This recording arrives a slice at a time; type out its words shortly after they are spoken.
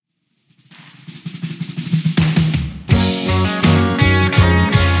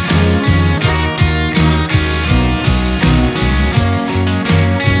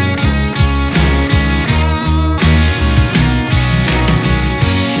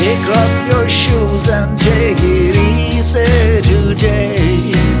Take off your shoes and take it easy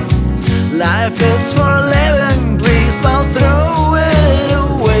today. Life is for living, please don't throw it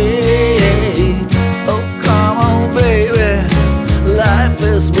away. Oh, come on, baby, life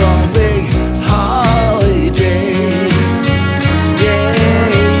is one big holiday. Yeah,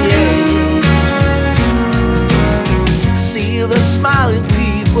 yeah. See the smiling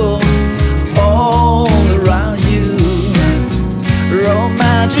people all around you.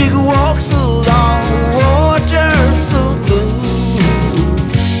 Romantic walks along water so blue.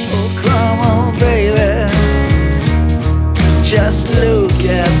 Oh, come on, baby, just look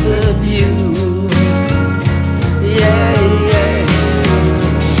at the view. Yeah, yeah.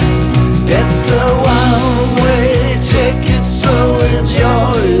 It's a one-way ticket, so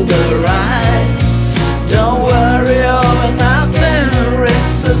enjoy the ride. Don't worry over nothing,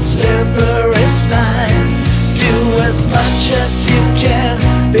 it's a slippery slide. Do as much as you can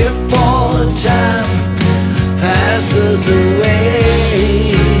before time passes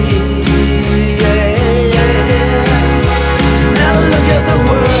away. Yeah, yeah. Now look at the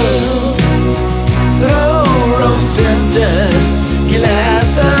world through rose-tinted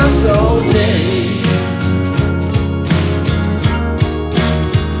glasses all day.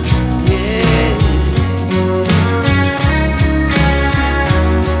 Yeah.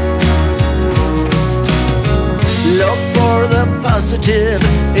 Look for the positive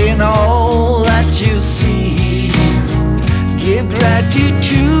in all that you see. Give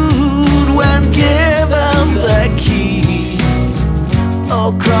gratitude when given the key.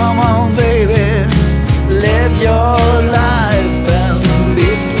 Oh, come on, baby, live your life and be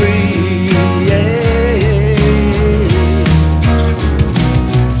free. Yeah.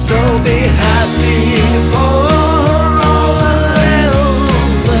 So be happy for all the little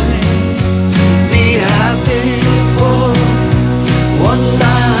things. Be happy for what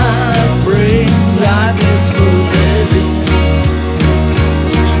life brings. Life is for living,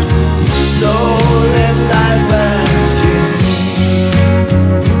 so live life as kings.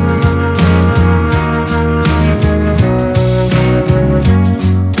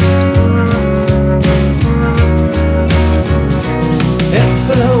 It's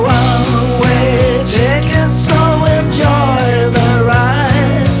a one-way ticket, so enjoy the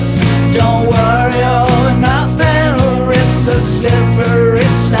ride. Don't worry over nothing, or it's a slippery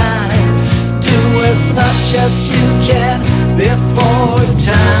slide. Do as much as you can before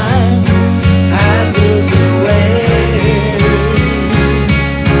time passes away.